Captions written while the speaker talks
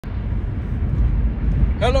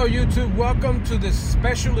Hello YouTube, welcome to this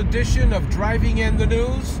special edition of Driving and the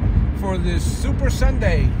News for this Super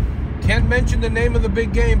Sunday. Can't mention the name of the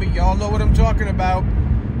big game, but y'all know what I'm talking about.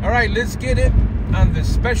 Alright, let's get it on this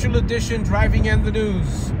special edition Driving and the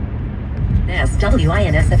News.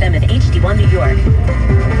 WINS-FM and HD1 New York.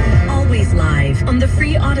 Always live on the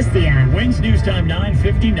free Odyssey app. Winds news time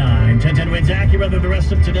 9:59. 10-10 winds AccuWeather the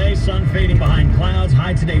rest of today. Sun fading behind clouds.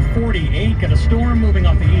 High today 48. Got a storm moving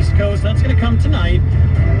off the east coast. That's going to come tonight.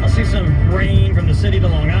 I'll see some rain from the city to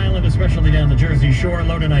Long Island, especially down the Jersey Shore.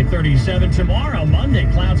 Low tonight 37. Tomorrow,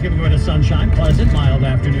 Monday, clouds giving way to sunshine. Pleasant, mild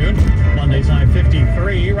afternoon. Monday's high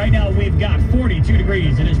 53. Right now we've got 42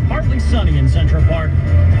 degrees. It is partly sunny in Central Park.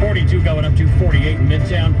 42 going up to 48 in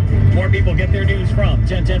Midtown. More people get their news from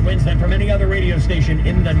 10-10 Winds than from any other radio station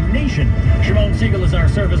in the nation. Shimon Siegel is our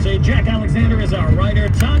service aide. Jack Alexander is our writer.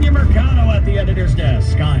 Tanya Mercado at the editor's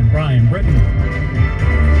desk. I'm Brian Britton.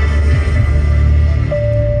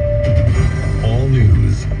 All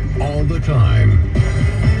news, all the time.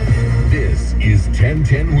 This is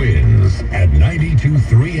 10-10 Winds at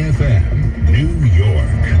 92.3 FM, New York.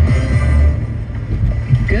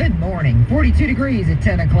 Good morning. 42 degrees at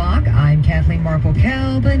 10 o'clock. I'm Kathleen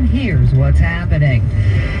Marple-Kelb, and here's what's happening.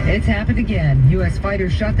 It's happened again. U.S.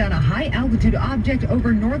 fighters shot down a high-altitude object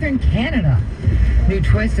over northern Canada. New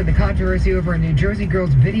twist in the controversy over a New Jersey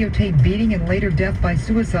girl's videotaped beating and later death by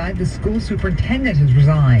suicide. The school superintendent has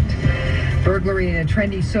resigned. Burglary in a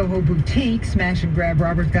trendy Soho boutique. Smash and grab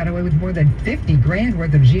robbers got away with more than 50 grand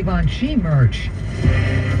worth of Givenchy merch.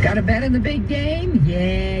 Got a bet on the big game?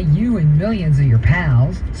 Yeah, you and millions of your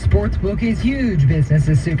pals. Sportsbook is huge business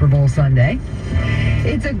this Super Bowl Sunday.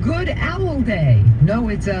 It's a good owl day. No,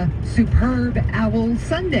 it's a superb owl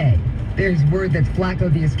Sunday. There's word that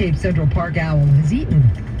Flacco, the escaped Central Park owl, has eaten.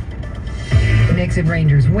 Knicks and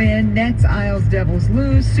Rangers win. Nets, Isles, Devils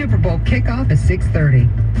lose. Super Bowl kickoff is 6:30.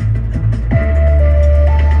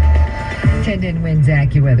 10-10 winds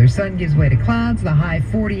AccuWeather. Sun gives way to clouds. The high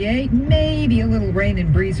 48. Maybe a little rain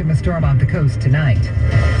and breeze from a storm off the coast tonight.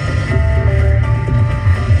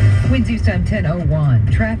 Winds use time 10:01.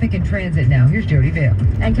 Traffic and transit now. Here's Jody Vale.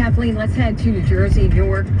 And Kathleen, let's head to New Jersey,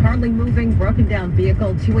 Newark. Hardly moving, broken down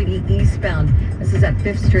vehicle 280 eastbound. This is at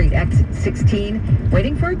 5th Street, exit 16.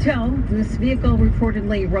 Waiting for a tow. This vehicle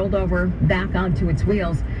reportedly rolled over back onto its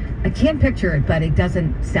wheels. I can't picture it, but it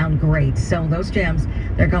doesn't sound great. So those jams,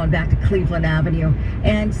 they're going back to Cleveland Avenue.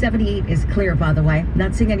 And 78 is clear, by the way.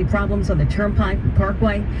 Not seeing any problems on the Turnpike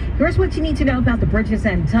Parkway. Here's what you need to know about the bridges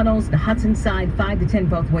and tunnels. The Hudson side, 5 to 10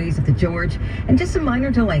 both ways at the George. And just some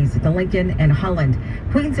minor delays at the Lincoln and Holland.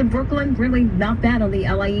 Queens and Brooklyn, really not bad on the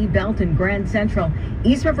LIE Belt and Grand Central.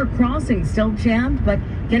 East River Crossing still jammed, but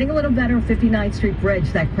getting a little better. 59th Street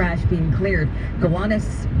Bridge, that crash being cleared.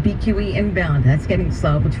 Gowanus BQE inbound, that's getting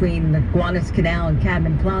slow between the Gowanus Canal and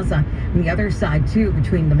Cadman Plaza. On the other side, too,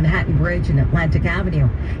 between the Manhattan Bridge and Atlantic Avenue.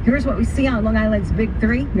 Here's what we see on Long Island's Big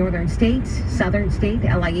Three. Northern States, Southern State,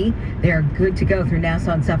 LIE. They're good to go through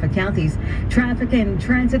Nassau and Suffolk counties. Traffic and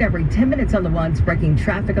transit every 10 minutes on the ones, breaking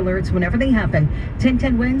traffic alerts whenever they happen.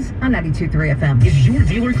 10-10 winds on 92.3 FM. Is your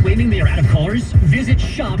dealer claiming they are out of cars? Visit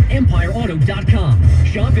ShopEmpireAuto.com.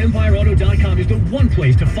 ShopEmpireAuto.com is the one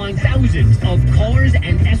place to find thousands of cars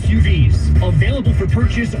and SUVs. Available for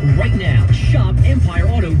purchase right now.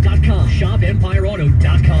 ShopEmpireAuto.com.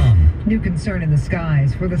 ShopEmpireAuto.com. New concern in the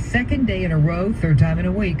skies. For the second day in a row, third time in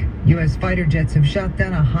a week, U.S. fighter jets have shot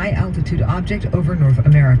down a high-altitude object over North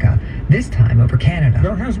America, this time over Canada.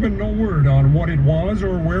 There has been no word on what it was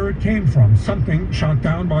or where it came from. Something shot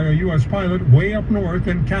down by a U.S. pilot way up north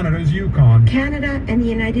in Canada's Yukon. Canada and the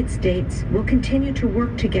United States will continue to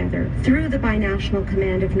work together through the binational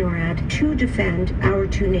command of NORAD to defend our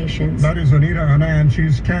two nations. That is Anita Anand.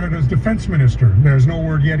 She's Canada's defense minister. There's no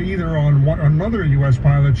word yet either on what another U.S.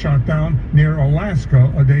 pilot shot down near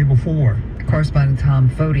Alaska a day before. Correspondent Tom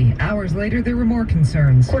Foti. Hours later, there were more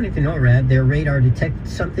concerns. According to NORAD, their radar detected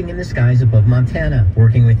something in the skies above Montana.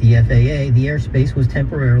 Working with the FAA, the airspace was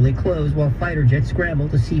temporarily closed while fighter jets scrambled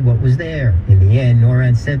to see what was there. In the end,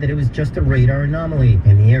 NORAD said that it was just a radar anomaly,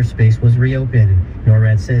 and the airspace was reopened.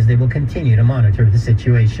 NORAD says they will continue to monitor the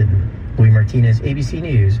situation. Louis Martinez, ABC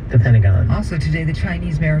News, the Pentagon. Also today, the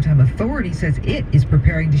Chinese Maritime Authority says it is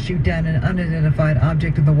preparing to shoot down an unidentified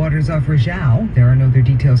object in the waters off Rizhao. There are no other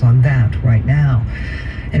details on that right now.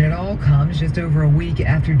 And it all comes just over a week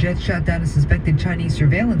after jets shot down a suspected Chinese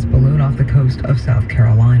surveillance balloon off the coast of South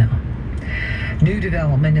Carolina. New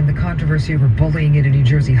development in the controversy over bullying at a New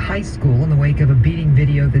Jersey high school in the wake of a beating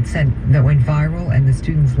video that went viral and the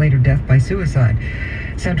student's later death by suicide.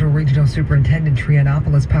 Central Regional Superintendent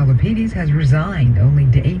Trianopoulos Pavlopidis has resigned only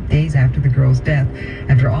 8 days after the girl's death,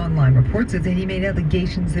 after online reports said that he made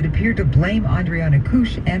allegations that appeared to blame Adriana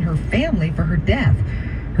Kush and her family for her death.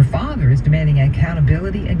 Her father is demanding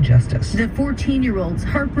accountability and justice. The 14-year-old's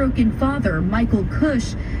heartbroken father, Michael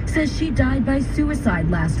Kush, says she died by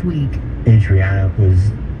suicide last week. Adriana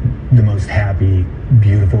was the most happy,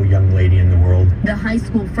 beautiful young lady in the world. The high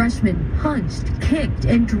school freshman punched, kicked,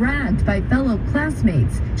 and dragged by fellow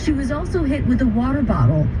classmates. She was also hit with a water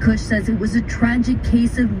bottle. Kush says it was a tragic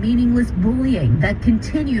case of meaningless bullying that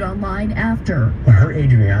continued online after. Her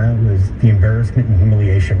Adriana was the embarrassment and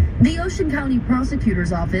humiliation. The Ocean County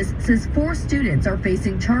Prosecutor's Office says 4 students are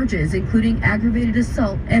facing charges, including aggravated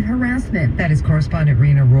assault and harassment. That is correspondent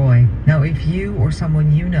Rena Roy. Now, if you or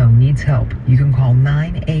someone you know needs help, you can call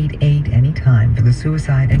 988 anytime for the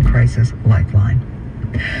Suicide and Crisis Lifeline.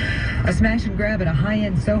 A smash and grab at a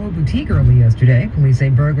high-end Soho boutique early yesterday. Police say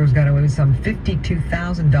burglars got away with some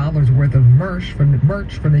 $52,000 worth of merch from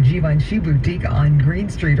the Givenchy boutique on Green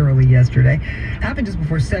Street early yesterday. Happened just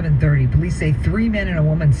before 7:30. Police say 3 men and a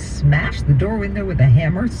woman smashed the door window with a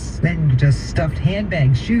hammer, then just stuffed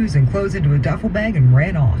handbags, shoes, and clothes into a duffel bag and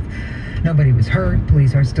ran off. Nobody was hurt.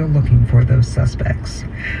 Police are still looking for those suspects.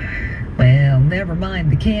 Well, never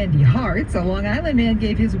mind the candy hearts. A Long Island man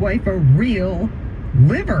gave his wife a real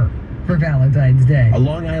liver for Valentine's Day. A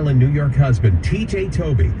Long Island, New York husband, T.J.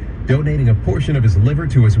 Toby, donating a portion of his liver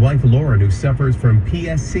to his wife, Lauren, who suffers from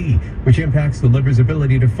PSC, which impacts the liver's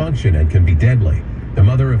ability to function and can be deadly. The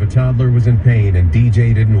mother of a toddler was in pain, and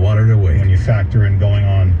DJ didn't want her to wait. When you factor in going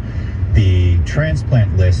on the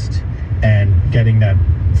transplant list and getting that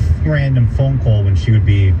random phone call when she would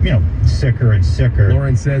be, sicker and sicker.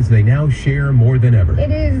 Lauren says they now share more than ever.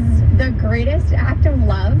 It is the greatest act of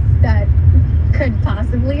love that could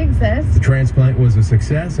possibly exist. The transplant was a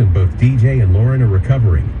success, and both DJ and Lauren are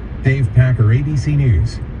recovering. Dave Packer, ABC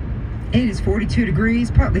News. It is 42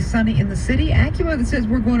 degrees, partly sunny in the city. AccuWeather says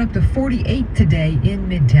we're going up to 48 today in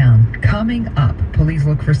Midtown. Coming up, police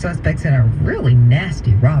look for suspects in a really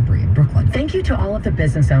nasty robbery in Brooklyn. Thank you to all of the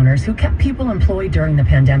business owners who kept people employed during the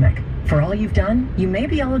pandemic. For all you've done, you may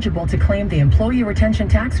be eligible to claim the Employee Retention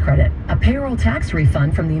Tax Credit, a payroll tax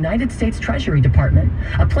refund from the United States Treasury Department,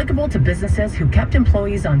 applicable to businesses who kept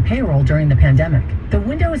employees on payroll during the pandemic. The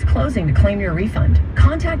window is closing to claim your refund.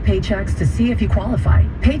 Contact Paychex to see if you qualify.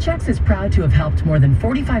 Paychex is proud to have helped more than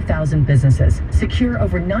 45,000 businesses secure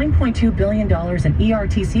over $9.2 billion in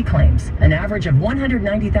ERTC claims, an average of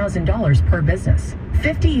 $190,000 per business.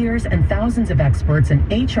 50 years and thousands of experts in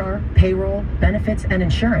HR, payroll, benefits, and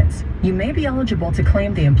insurance. You may be eligible to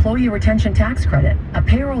claim the Employee Retention Tax Credit, a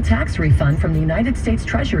payroll tax refund from the United States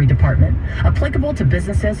Treasury Department, applicable to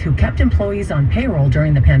businesses who kept employees on payroll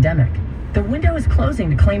during the pandemic. The window is closing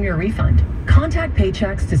to claim your refund. Contact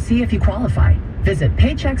Paychex to see if you qualify. Visit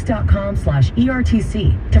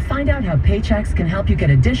paychex.com/ERTC to find out how Paychex can help you get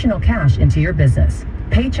additional cash into your business.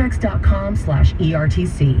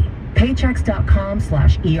 Paychex.com/ERTC.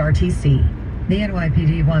 Paychex.com/ERTC. The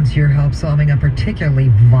NYPD wants your help solving a particularly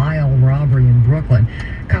vile robbery in Brooklyn.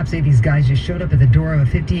 Cops say these guys just showed up at the door of a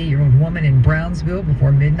 58-year-old woman in Brownsville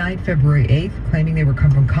before midnight, February 8th, claiming they were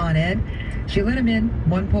come from Con Ed. She let them in,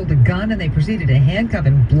 one pulled a gun, and they proceeded to handcuff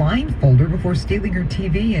and blindfold her before stealing her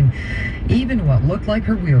TV and even what looked like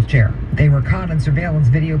her wheelchair. They were caught on surveillance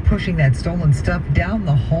video pushing that stolen stuff down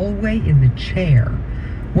the hallway in the chair.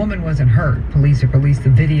 Woman wasn't hurt. Police have released the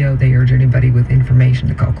video. They urge anybody with information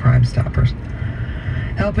to call Crime Stoppers.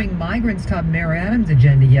 Helping migrants top Mayor Adams'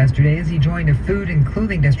 agenda yesterday as he joined a food and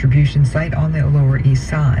clothing distribution site on the Lower East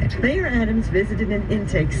Side. Mayor Adams visited an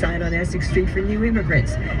intake site on Essex Street for new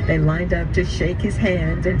immigrants. They lined up to shake his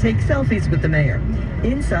hand and take selfies with the mayor.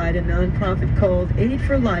 Inside, a nonprofit called Aid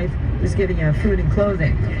for Life was giving out food and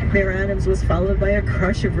clothing. Mayor Adams was followed by a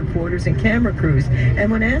crush of reporters and camera crews. And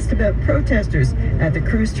when asked about protesters at the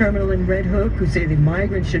cruise terminal in Red Hook who say the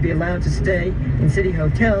migrants should be allowed to stay in city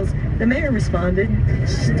hotels, the mayor responded,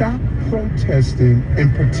 "Stop protesting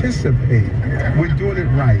and participate. We're doing it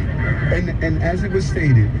right." And as it was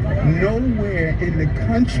stated, nowhere in the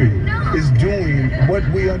country is doing what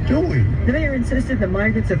we are doing. The mayor insisted the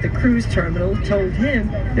migrants at the cruise terminal told him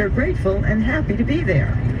they're grateful and happy to be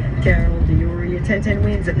there. Carol DeOria, 1010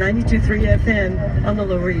 Wins at 92.3 FM on the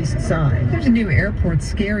Lower East Side. There's a new airport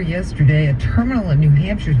scare yesterday. A terminal at New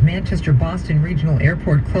Hampshire's Manchester-Boston Regional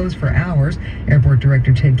Airport closed for hours. Airport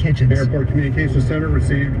Director Ted Kitchens. The Airport Communications Center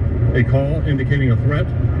received a call indicating a threat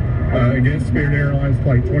against Spirit Airlines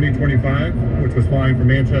Flight 2025, which was flying from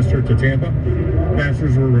Manchester to Tampa.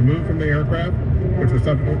 Passengers were removed from the aircraft. which was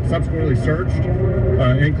subsequently searched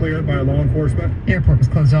and cleared by law enforcement. The airport was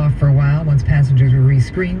closed off for a while. Once passengers were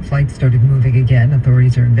rescreened, flights started moving again.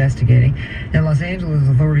 Authorities are investigating. In Los Angeles,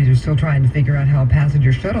 authorities are still trying to figure out how a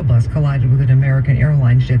passenger shuttle bus collided with an American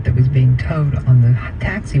Airlines jet that was being towed on the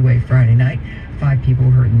taxiway Friday night. 5 people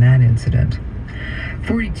were hurt in that incident.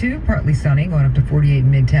 42, partly sunny, going up to 48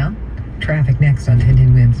 in Midtown. Traffic next on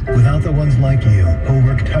 1010 Wins. Without the ones like you, who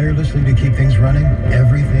work tirelessly to keep things running,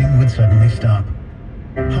 everything would suddenly stop.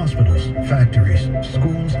 Hospitals, factories,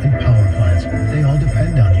 schools, and power plants, they all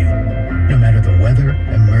depend on you. No matter the weather,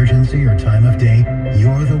 emergency, or time of day,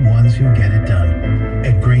 you're the ones who get it done.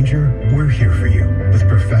 At Grainger, we're here for you with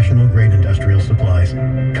professional-grade industrial supplies.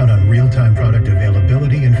 Count on real-time product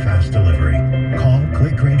availability and fast delivery. Call,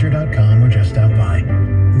 click Grainger.com, or just stop by.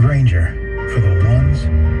 Grainger, for the ones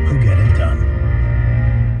who get it done.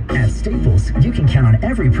 At Staples, you can count on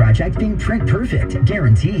every project being print perfect,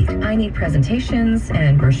 guaranteed. I need presentations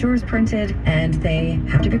and brochures printed, and they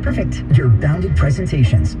have to be perfect. Your bounded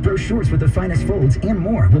presentations, brochures with the finest folds, and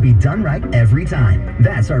more will be done right every time.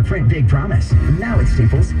 That's our Print Big promise. Now at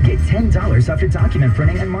Staples, get $10 off your document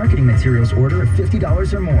printing and marketing materials order of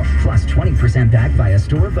 $50 or more, plus 20% back via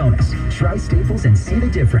store bonus. Try Staples and see the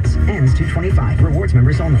difference. Ends 2/25. Rewards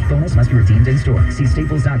members only. Bonus must be redeemed in store. See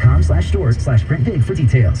staples.com/stores/printbig for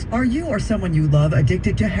details. Are you or someone you love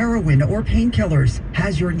addicted to heroin or painkillers?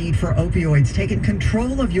 Has your need for opioids taken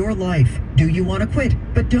control of your life? Do you want to quit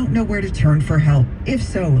but don't know where to turn for help? If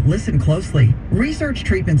so, listen closely. Research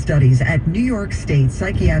treatment studies at New York State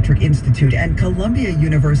Psychiatric Institute and Columbia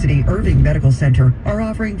University Irving Medical Center are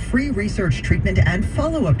offering free research treatment and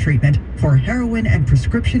follow-up treatment for heroin and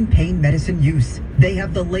prescription pain medicine use. They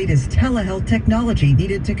have the latest telehealth technology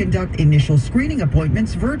needed to conduct initial screening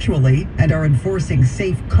appointments virtually and are enforcing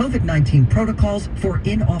safe COVID-19 protocols for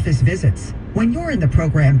in-office visits. When you're in the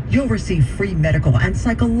program, you'll receive free medical and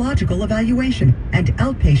psychological evaluation and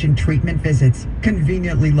outpatient treatment visits.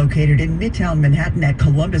 Conveniently located in Midtown Manhattan at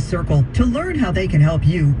Columbus Circle. To learn how they can help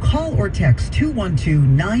you, call or text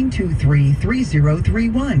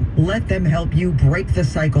 212-923-3031. Let them help you break the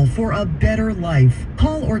cycle for a better life.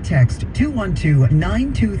 Call or text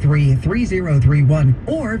 212-923-3031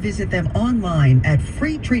 or visit them online at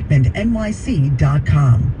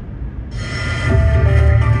freetreatmentnyc.com.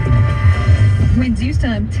 Winds use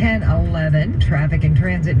time 10:11. Traffic and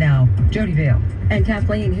transit now. Jody Vale. And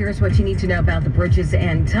Kathleen, here's what you need to know about the bridges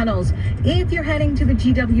and tunnels. If you're heading to the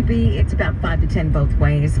GWB, it's about 5 to 10 both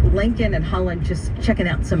ways. Lincoln and Holland just checking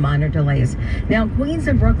out some minor delays. Now, Queens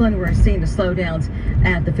and Brooklyn, we're seeing the slowdowns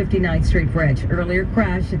at the 59th Street Bridge. Earlier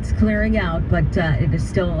crash, it's clearing out, but it is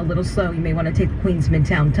still a little slow. You may want to take the Queens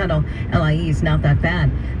Midtown Tunnel. LIE is not that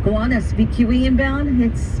bad. Gowanus BQE inbound,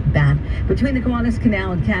 it's bad. Between the Gowanus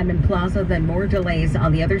Canal and Cadman Plaza, then more delays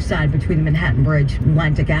on the other side between the Manhattan Bridge and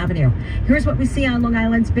Atlantic Avenue. Here's what we see on Long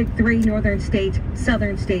Island's Big Three, Northern State,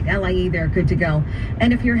 Southern State, LIE, they're good to go.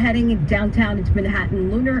 And if you're heading downtown into Manhattan,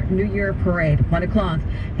 Lunar New Year Parade, 1 o'clock,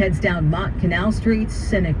 heads down Mott Canal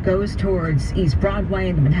Streets, and it goes towards East Broadway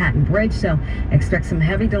and the Manhattan Bridge, so expect some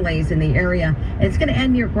heavy delays in the area. It's going to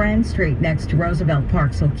end near Grand Street next to Roosevelt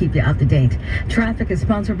Park, so we'll keep you up to date. Traffic is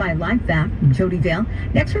sponsored by LifeVac, Jody Vale.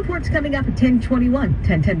 Next report's coming up at 10:21.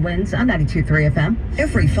 1010 Wins on 92.3 FM.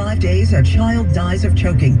 Every 5 days, a child dies of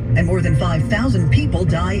choking, and more than 5,000 people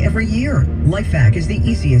die every year. LifeVac is the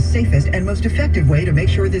easiest, safest, and most effective way to make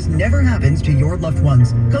sure this never happens to your loved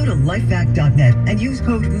ones. Go to lifevac.net and use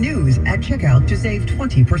code NEWS at checkout to save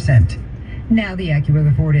 20%. Now the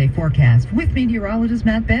AccuWeather 4-day forecast with meteorologist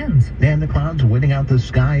Matt Benz. And the clouds winning out the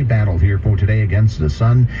sky battle here for today against the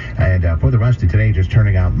sun. And for the rest of today, just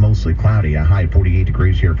turning out mostly cloudy. A high 48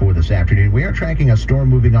 degrees here for this afternoon. We are tracking a storm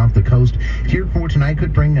moving off the coast here for tonight.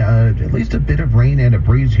 Could bring at least a bit of rain and a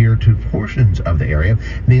breeze here to portions of the area,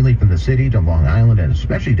 mainly from the city to Long Island and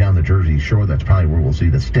especially down the Jersey Shore. That's probably where we'll see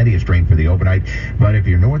the steadiest rain for the overnight. But if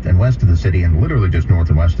you're north and west of the city, and literally just north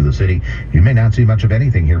and west of the city, you may not see much of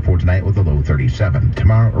anything here for tonight with a low 37.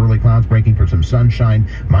 Tomorrow, early clouds breaking for some sunshine.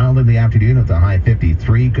 Mild in the afternoon with a high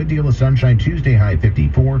 53. Good deal of sunshine Tuesday, high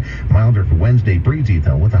 54. Milder for Wednesday, breezy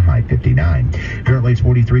though with a high 59. Currently it's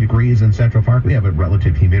 43 degrees in Central Park. We have a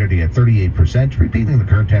relative humidity at 38%. Repeating, the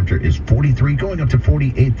current temperature is 43, going up to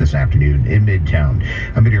 48 this afternoon in Midtown.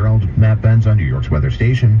 I'm meteorologist Matt Benz on New York's weather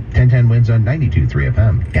station. 1010 Wins on 92.3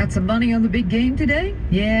 FM. Got some money on the big game today?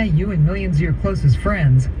 Yeah, you and millions of your closest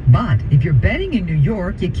friends. But if you're betting in New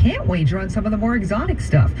York, you can't wager on some of the more exotic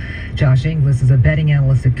stuff. Josh Inglis is a betting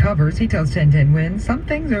analyst at Covers. He tells 1010 Wins some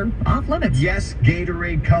things are off limits. Yes,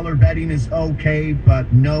 Gatorade color betting is okay,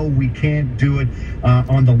 but no, we can't do it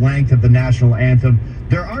on the length of the national anthem.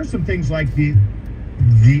 There are some things like the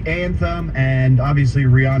the anthem and obviously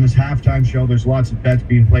Rihanna's halftime show, there's lots of bets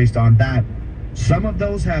being placed on that. Some of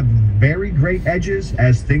those have very great edges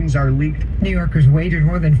as things are leaked. New Yorkers wagered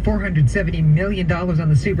more than $470 million on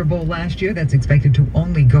the Super Bowl last year. That's expected to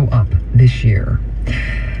only go up this year.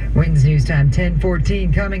 Wins News Time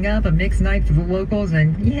 10:14 coming up. A mixed night for the locals,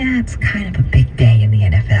 and yeah, it's kind of a big day in the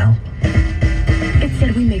NFL. It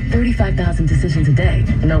said we make 35,000 decisions a day.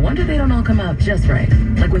 No wonder they don't all come out just right.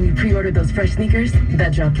 Like when you pre-ordered those fresh sneakers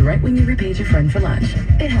that dropped right when you repaid your friend for lunch.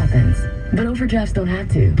 It happens. But overdrafts don't have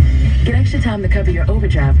to. Get extra time to cover your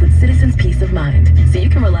overdraft with Citizens Peace of Mind, so you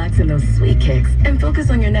can relax in those sweet kicks and focus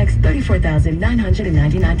on your next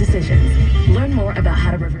 34,999 decisions. Learn more about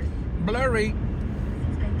how to reverse. Blurry.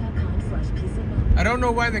 I don't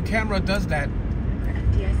know why the camera does that.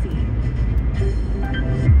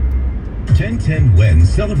 1010 WIN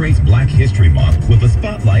celebrates Black History Month with a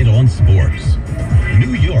spotlight on sports.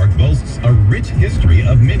 New York boasts a rich history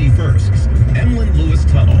of many firsts. Emlyn Lewis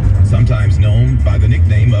Tunnell, sometimes known by the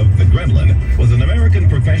nickname of the Gremlin, was an American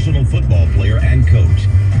professional football player and coach.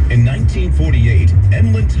 In 1948,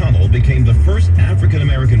 Emlyn Tunnell became the first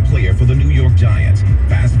African-American player for the New York Giants.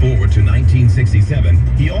 Fast forward to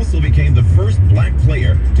 1967, he also became the first black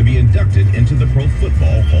player to be inducted into the Pro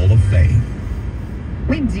Football Hall of Fame.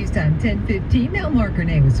 Wins News Time 10:15. Now Marker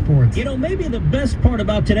name with sports. You know, maybe the best part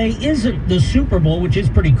about today isn't the Super Bowl, which is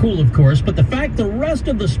pretty cool, of course, but the fact the rest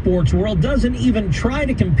of the sports world doesn't even try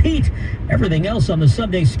to compete. Everything else on the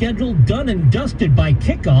Sunday schedule done and dusted by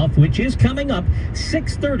kickoff, which is coming up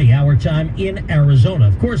 6:30 our time in Arizona.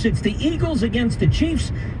 Of course, it's the Eagles against the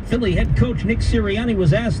Chiefs. Philly head coach Nick Sirianni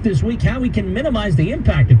was asked this week how he can minimize the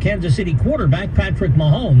impact of Kansas City quarterback Patrick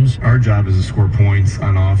Mahomes. Our job is to score points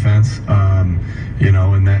on offense. You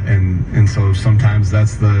know, and so sometimes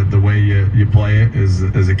that's the way you play it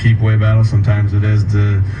is a keep away battle. Sometimes it is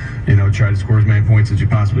to, you know, try to score as many points as you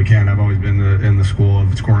possibly can. I've always been in the school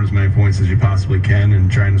of scoring as many points as you possibly can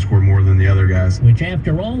and trying to score more than the other guys. Which,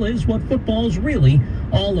 after all, is what football's really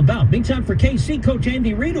all about. Big time for KC coach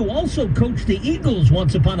Andy Reid, who also coached the Eagles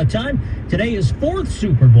once upon a time. Today is 4th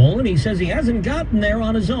Super Bowl, and he says he hasn't gotten there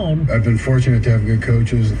on his own. I've been fortunate to have good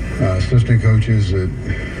coaches, assistant coaches that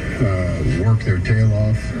work their tail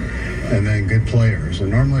off, and then good players.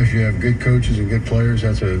 And normally if you have good coaches and good players,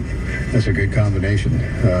 that's a good combination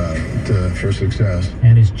for success.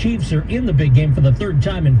 And his Chiefs are in the big game for the 3rd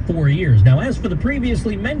time in 4 years. Now, as for the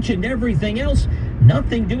previously mentioned everything else,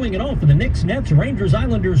 nothing doing at all for the Knicks, Nets, Rangers,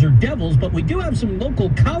 Islanders, or Devils, but we do have some local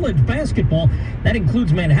college basketball. That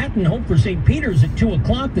includes Manhattan, home for St. Peter's at 2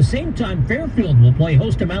 o'clock. The same time, Fairfield will play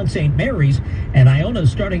host to Mount St. Mary's, and Iona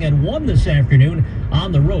starting at 1 this afternoon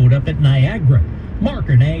on the road up at Niagara.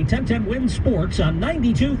 Marker Day, 1010 WIN Sports on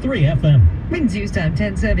 92.3 FM. Wins News Time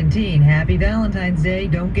 10:17. Happy Valentine's Day.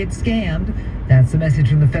 Don't get scammed. That's the message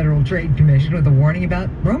from the Federal Trade Commission with a warning about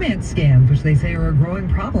romance scams, which they say are a growing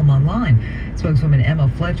problem online. Spokeswoman Emma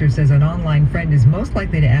Fletcher says an online friend is most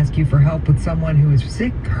likely to ask you for help with someone who is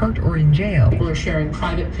sick, hurt, or in jail. People are sharing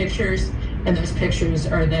private pictures, and those pictures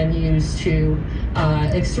are then used to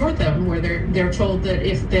extort them, where they're told that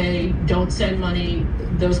if they don't send money,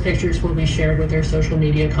 those pictures will be shared with their social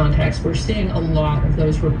media contacts. We're seeing a lot of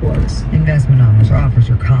those reports. Investment offers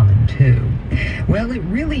are common, too. Well, it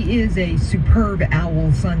really is a superb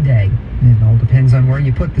Owl Sunday. It all depends on where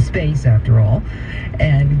you put the space, after all.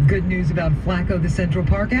 And good news about Flacco, the Central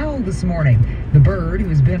Park owl, this morning. The bird, who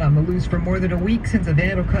has been on the loose for more than a week since a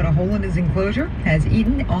vandal cut a hole in his enclosure, has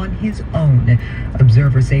eaten on his own.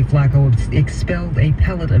 Observers say Flacco expelled a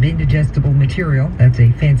pellet of indigestible material. That's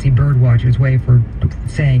a fancy bird watcher's way for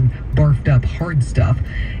saying barfed up hard stuff.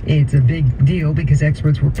 It's a big deal because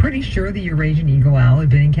experts were pretty sure the Eurasian eagle owl had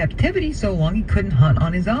been in captivity so long he couldn't hunt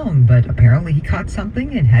on his own, but apparently he caught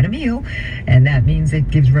something and had a meal, and that means it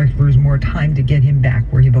gives rescuers more time to get him back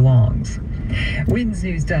where he belongs. Wins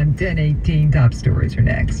News Time 10:18. Top stories are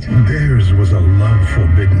next. Theirs was a love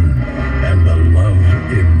forbidden and the love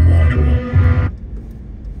immortal.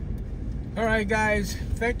 All right, guys,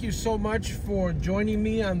 thank you so much for joining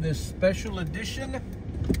me on this special edition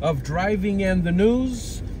of Driving and the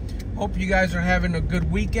News. Hope you guys are having a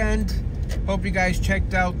good weekend. Hope you guys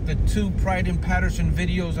checked out the 2 Pride in Patterson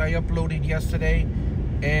videos I uploaded yesterday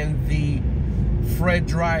and the Fred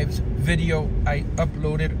Drives video I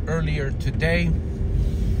uploaded earlier today.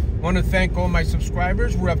 I want to thank all my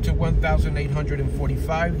subscribers. We're up to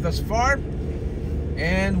 1,845 thus far,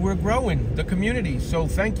 and we're growing the community, so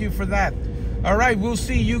thank you for that. All right, we'll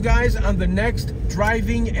see you guys on the next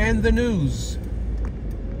Driving and the News.